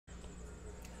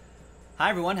Hi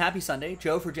everyone, happy Sunday.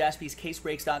 Joe for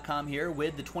JaspysCaseBreaks.com here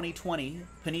with the 2020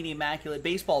 Panini Immaculate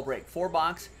Baseball Break.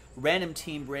 4-box random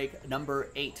team break number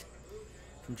 8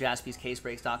 from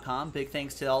JaspysCaseBreaks.com. Big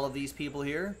thanks to all of these people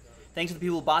here. Thanks to the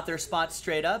people who bought their spots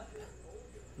straight up.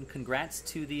 And congrats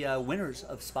to the winners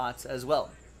of spots as well.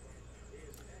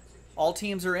 All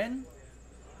teams are in.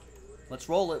 Let's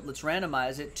roll it. Let's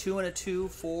randomize it. 2 and a 2,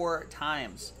 4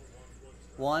 times.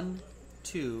 1,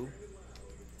 2,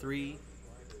 3,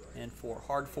 and 4.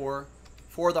 Hard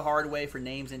for the hard way for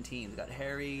names and teams. Got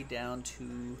Harry down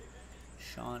to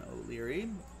Sean O'Leary.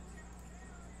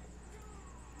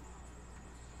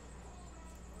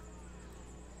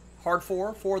 Hard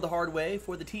for the hard way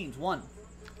for the teams. 1,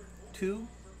 2,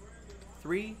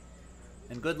 3,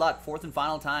 and good luck. 4th and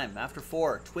final time. After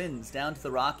 4, Twins down to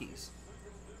the Rockies.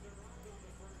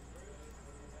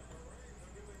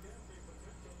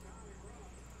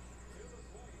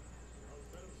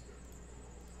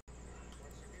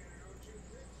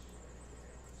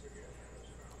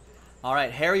 All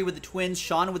right, Harry with the Twins,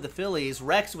 Sean with the Phillies,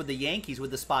 Rex with the Yankees with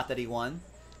the spot that he won.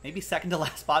 Maybe second to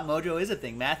last spot mojo is a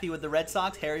thing. Matthew with the Red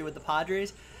Sox, Harry with the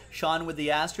Padres, Sean with the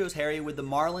Astros, Harry with the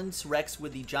Marlins, Rex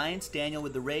with the Giants, Daniel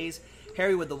with the Rays,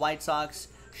 Harry with the White Sox,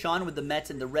 Sean with the Mets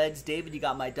and the Reds, David, you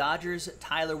got my Dodgers,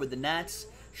 Tyler with the Nats,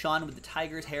 Sean with the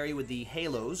Tigers, Harry with the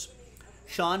Halos,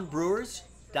 Sean Brewers,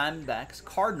 Diamondbacks,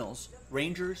 Cardinals,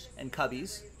 Rangers, and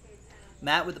Cubbies,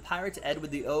 Matt with the Pirates, Ed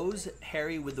with the O's,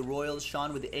 Harry with the Royals,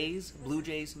 Sean with the A's, Blue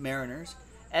Jays, Mariners,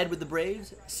 Ed with the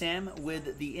Braves, Sam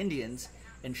with the Indians,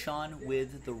 and Sean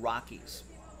with the Rockies.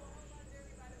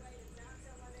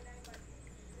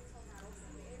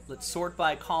 Let's sort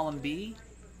by column B.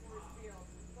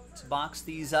 Let's box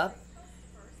these up.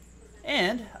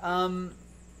 And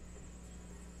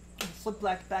flip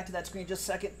back to that screen just a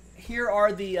second. Here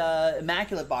are the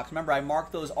Immaculate box. Remember, I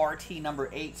marked those RT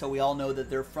number 8 so we all know that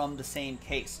they're from the same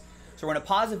case. So we're going to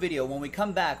pause the video. When we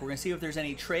come back, we're going to see if there's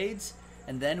any trades,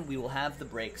 and then we will have the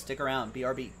break. Stick around.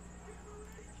 BRB.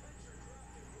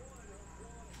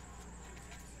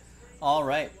 All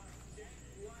right.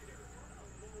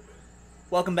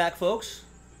 Welcome back, folks.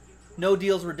 No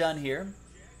deals were done here.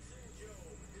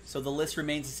 So the list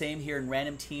remains the same here in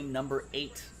random team number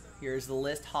 8. Here's the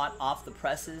list hot off the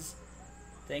presses.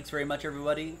 Thanks very much,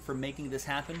 everybody, for making this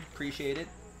happen. Appreciate it.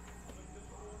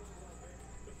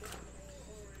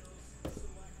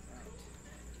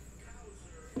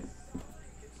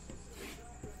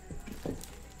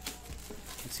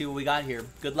 Let's see what we got here.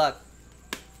 Good luck.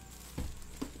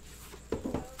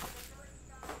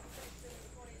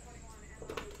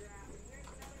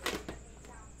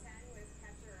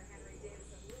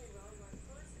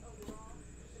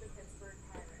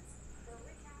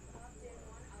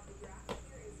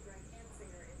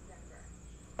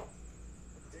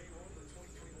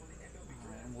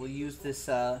 We'll use this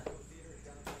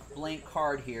blank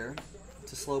card here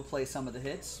to slow play some of the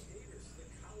hits.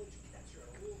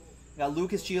 We got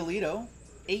Lucas Giolito,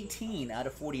 18 out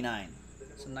of 49.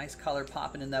 Some nice color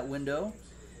popping in that window.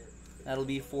 That'll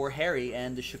be for Harry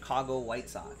and the Chicago White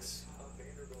Sox.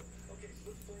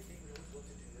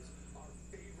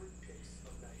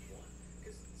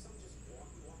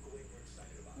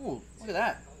 Ooh, look at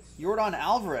that. Yordan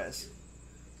Alvarez.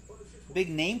 Big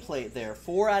nameplate there.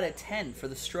 4 out of 10 for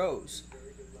the Stros.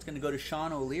 It's going to go to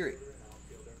Sean O'Leary.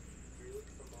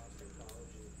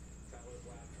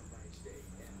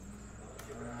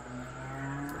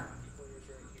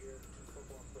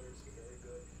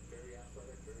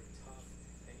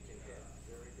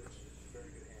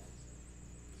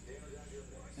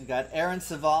 We got Aaron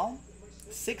Saval.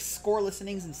 6 scoreless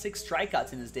innings and 6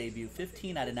 strikeouts in his debut.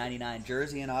 15 out of 99.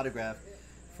 Jersey and autograph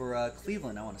for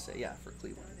Cleveland, I want to say. Yeah, for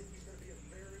Cleveland.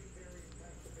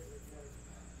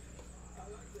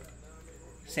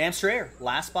 Sam Strayer,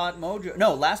 last spot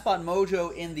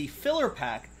mojo in the filler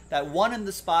pack. That won him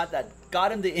the spot, that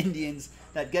got him the Indians,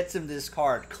 that gets him this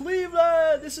card.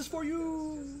 Cleveland, this is for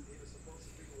you.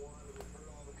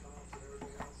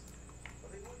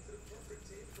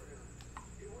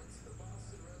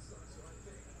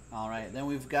 All right, then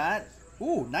we've got,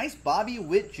 ooh, nice Bobby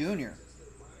Witt Jr.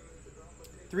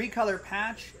 3-color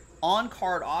patch,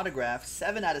 on-card autograph,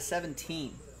 7 out of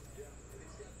 17.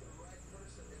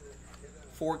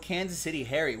 For Kansas City,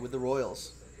 Harry with the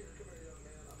Royals.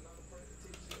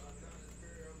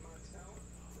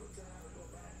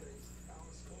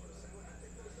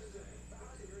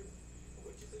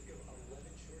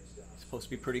 Supposed to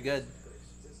be pretty good.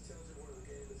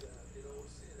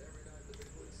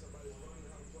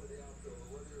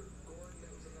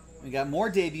 We got more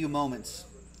debut moments.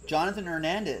 Jonathan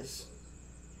Hernandez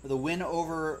with a win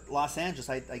over Los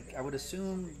Angeles. I would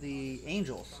assume the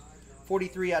Angels.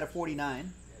 43 out of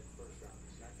 49.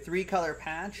 3-color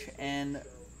patch and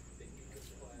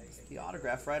the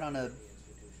autograph right on a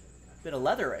bit of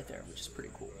leather right there, which is pretty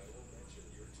cool.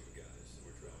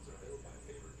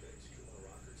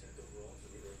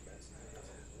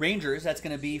 Rangers, that's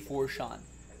going to be for Sean.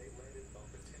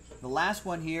 The last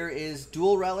one here is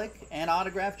dual relic and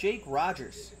autograph Jake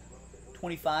Rogers.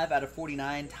 25 out of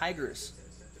 49 Tigers.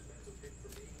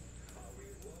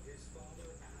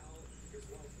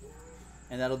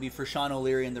 And that'll be for Sean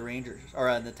O'Leary and the Rangers,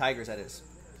 or the Tigers, that is.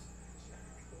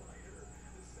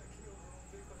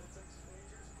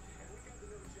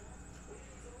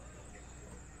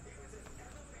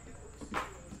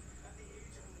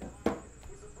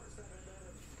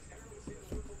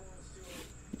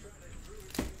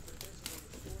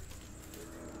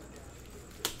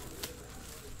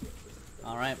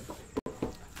 All right.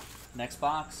 Next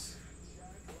box.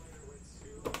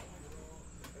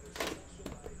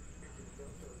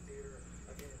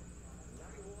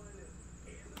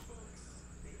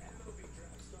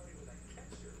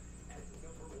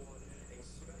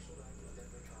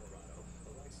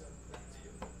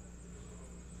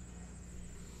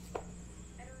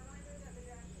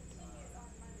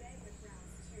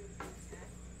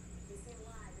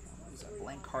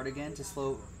 Blank card again to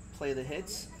slow play the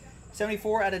hits.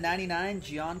 74 out of 99,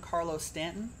 Giancarlo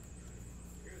Stanton.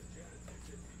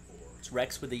 It's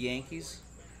Rex with the Yankees.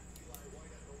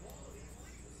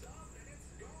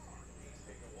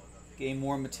 Game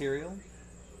worn material.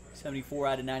 74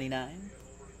 out of 99.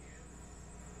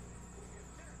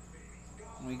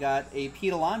 And we got a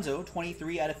Pete Alonso,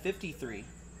 23 out of 53.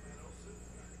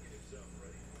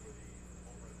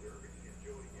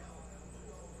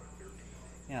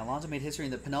 Yeah, Alonso made history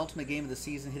in the penultimate game of the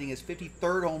season, hitting his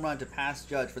 53rd home run to pass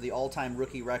Judge for the all-time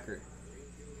rookie record.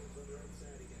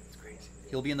 It's crazy.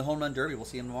 He'll be in the home run derby. We'll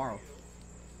see him tomorrow.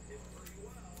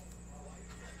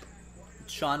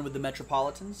 Sean with the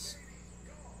Metropolitans.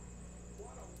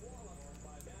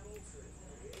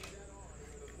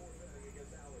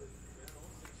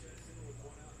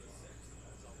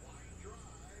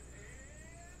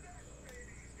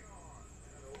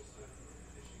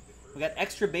 We got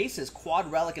extra bases,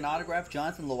 quad relic and autograph,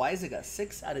 Jonathan Loaizaga,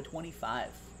 6 out of 25.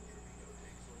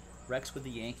 Rex with the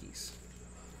Yankees.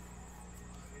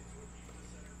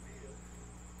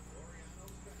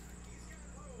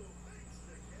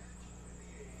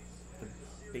 The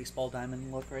baseball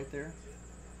diamond look right there.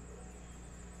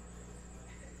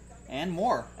 And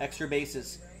more extra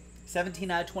bases.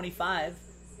 17 out of 25.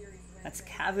 That's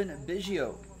Kevin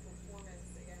Biggio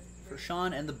for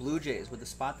Sean and the Blue Jays with the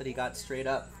spot that he got straight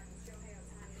up.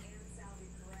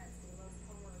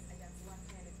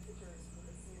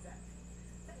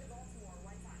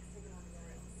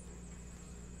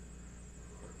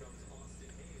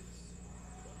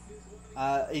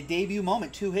 A debut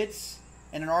moment, 2 hits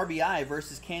and an RBI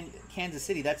versus Kansas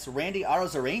City. That's Randy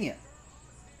Arozarena.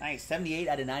 Nice, 78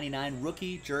 out of 99,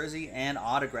 rookie, jersey, and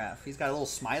autograph. He's got a little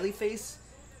smiley face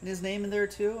in his name in there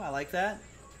too. I like that.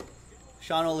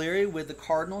 Sean O'Leary with the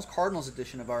Cardinals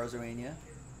edition of Arozarena.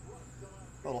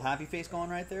 A little happy face going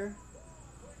right there.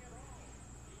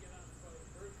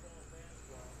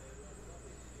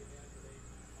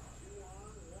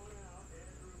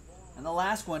 And the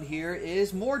last one here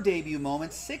is more debut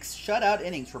moments. 6 shutout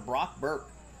innings for Brock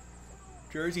Burke.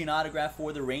 Jersey and autograph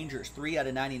for the Rangers. 3 out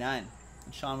of 99.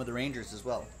 And Sean with the Rangers as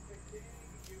well.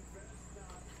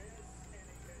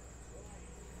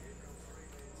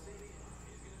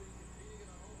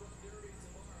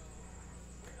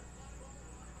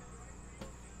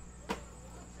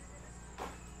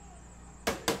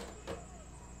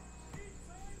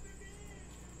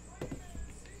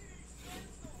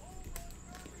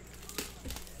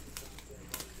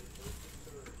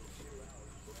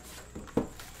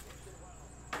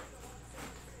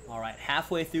 All right,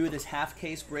 halfway through this half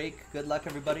case break. Good luck,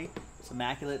 everybody. It's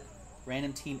Immaculate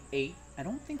Random Team 8. I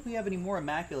don't think we have any more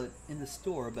Immaculate in the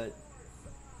store, but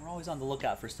we're always on the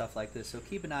lookout for stuff like this. So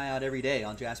keep an eye out every day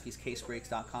on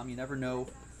jaspyscasebreaks.com. You never know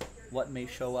what may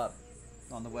show up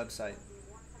on the website.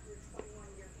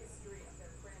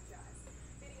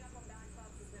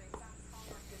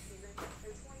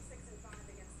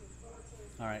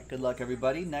 All right, good luck,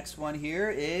 everybody. Next one here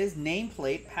is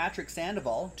nameplate Patrick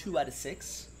Sandoval, 2 out of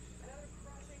 6.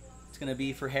 It's going to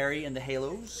be for Harry and the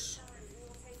Halos.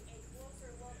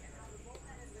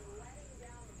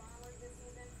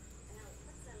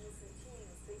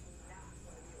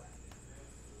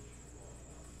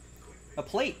 A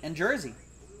plate and jersey.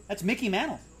 That's Mickey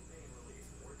Mantle.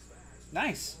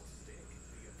 Nice.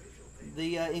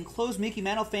 The enclosed Mickey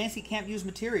Mantle Fantasy Can't Use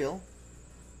material.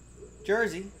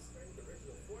 Jersey.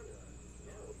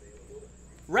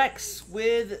 Rex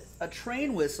with a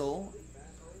train whistle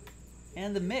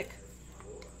and the Mick.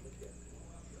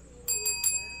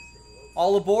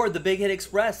 All aboard the Big Hit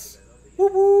Express.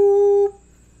 Whoop whoop.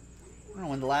 I don't know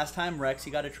when the last time, Rex,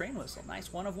 you got a train whistle.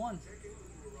 Nice, 1 of 1.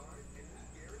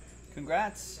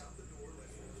 Congrats.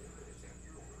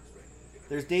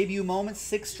 There's debut moments,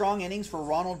 6 strong innings for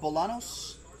Ronald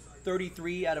Bolanos.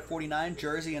 33 out of 49,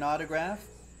 jersey and autograph.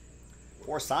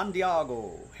 For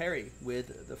Santiago, Harry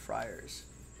with the Friars.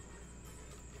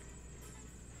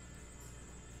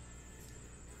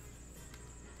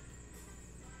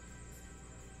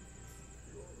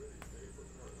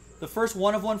 The first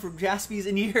 1 of 1 from Jaspys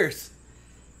in years.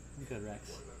 Good,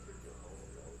 Rex.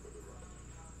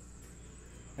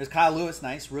 There's Kyle Lewis,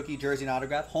 nice. Rookie jersey and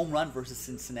autograph. Home run versus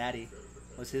Cincinnati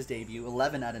was his debut.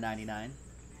 11 out of 99.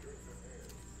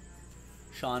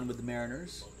 Sean with the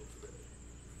Mariners.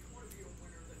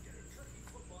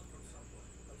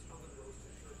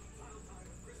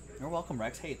 You're welcome,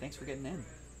 Rex. Hey, thanks for getting in.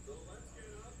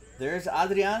 There's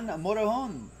Adrian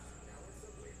Morejon.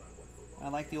 I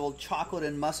like the old chocolate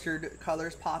and mustard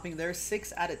colors popping there.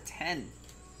 6 out of 10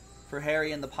 for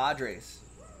Harry and the Padres.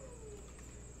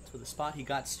 So the spot he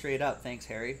got straight up. Thanks,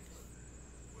 Harry.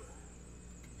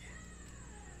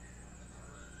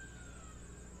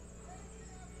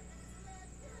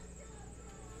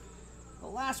 The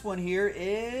last one here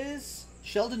is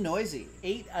Sheldon Noisy.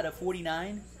 8 out of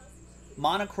 49.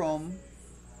 Monochrome.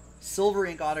 Silver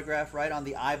ink autograph right on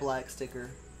the eye black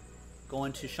sticker.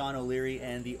 Going to Sean O'Leary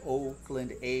and the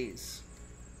Oakland A's.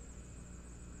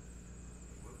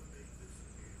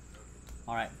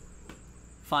 All right.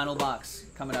 Final box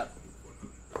coming up.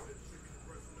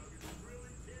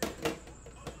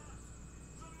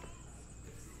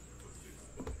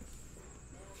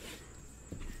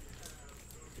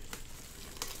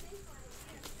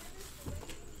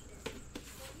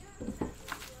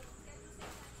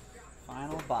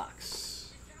 Final box.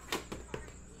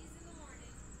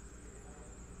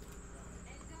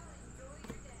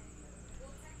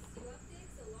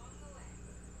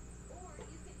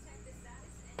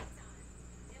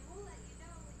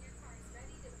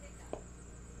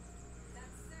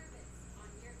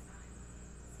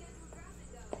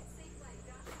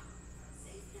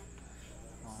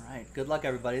 Good luck,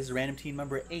 everybody. This is random team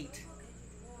number 8.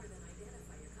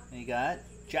 And you got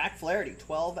Jack Flaherty,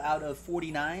 12 out of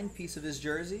 49, piece of his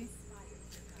jersey.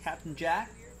 Captain Jack.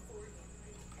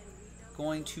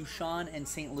 Going to Sean and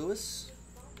St. Louis.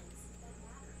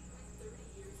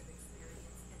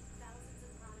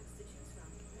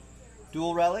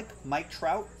 Dual relic, Mike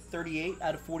Trout, 38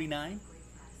 out of 49.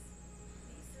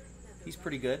 He's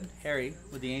pretty good. Harry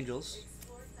with the Angels.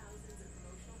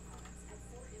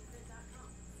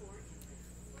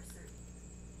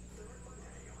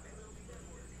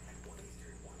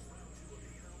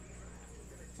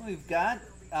 We've got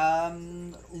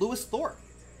Lewis Thorpe,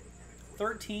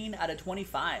 13 out of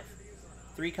 25.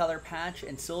 3-color patch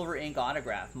and silver ink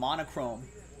autograph. Monochrome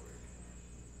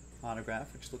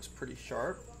autograph, which looks pretty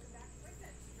sharp.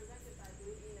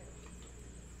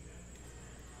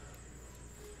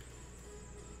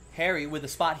 Harry with the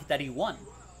spot that he won.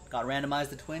 Got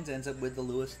randomized the Twins, ends up with the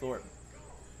Lewis Thorpe.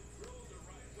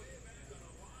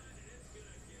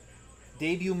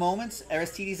 Debut moments,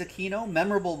 Aristides Aquino,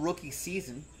 memorable rookie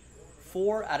season,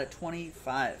 4 out of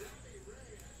 25.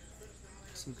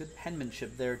 Some good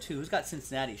penmanship there too. Who's got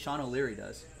Cincinnati? Sean O'Leary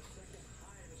does.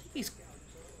 He's.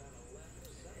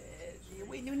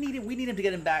 We need him to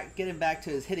get him back to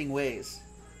his hitting ways.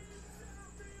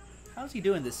 How's he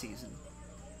doing this season?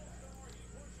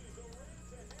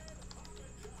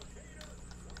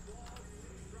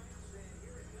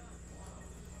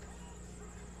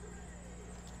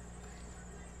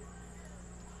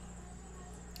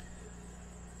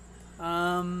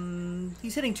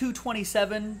 He's hitting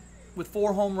 .227 with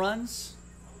 4 home runs.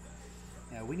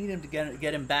 Yeah, we need him to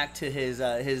get him back to his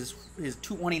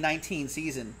 2019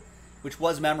 season, which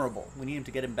was memorable. We need him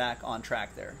to get him back on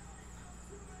track there.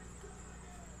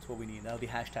 That's what we need. That'll be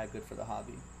hashtag good for the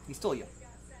hobby. He's still young.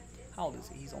 How old is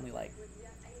he? He's only like,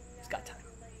 he's got time.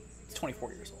 He's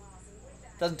 24 years old.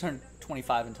 Doesn't turn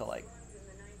 25 until like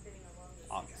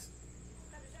August.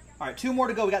 All right, 2 more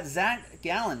to go. We got Zach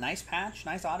Gallen. Nice patch.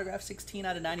 Nice autograph. 16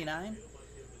 out of 99.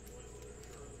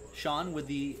 Sean with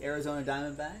the Arizona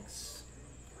Diamondbacks.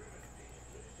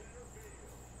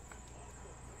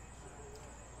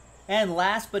 And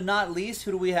last but not least,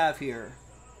 who do we have here?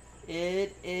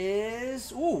 It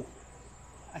is... Ooh.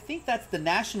 I think that's the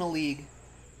National League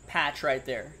patch right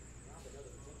there.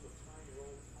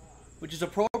 Which is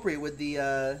appropriate with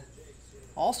the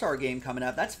All-Star game coming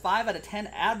up. That's 5 out of 10.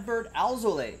 Adbert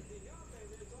Alzolay.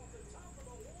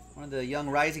 One of the young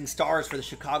rising stars for the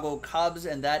Chicago Cubs,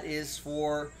 and that is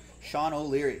for Sean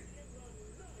O'Leary.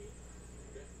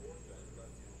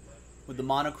 With the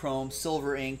monochrome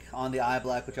silver ink on the eye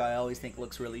black, which I always think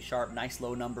looks really sharp. Nice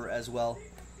low number as well.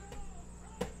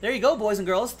 There you go, boys and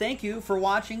girls. Thank you for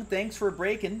watching. Thanks for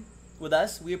breaking with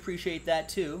us. We appreciate that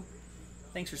too.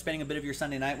 Thanks for spending a bit of your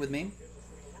Sunday night with me.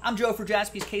 I'm Joe for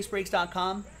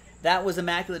JaspysCaseBreaks.com. That was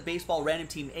Immaculate Baseball Random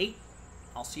Team 8.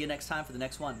 I'll see you next time for the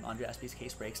next one on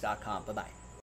JaspysCaseBreaks.com. Bye-bye.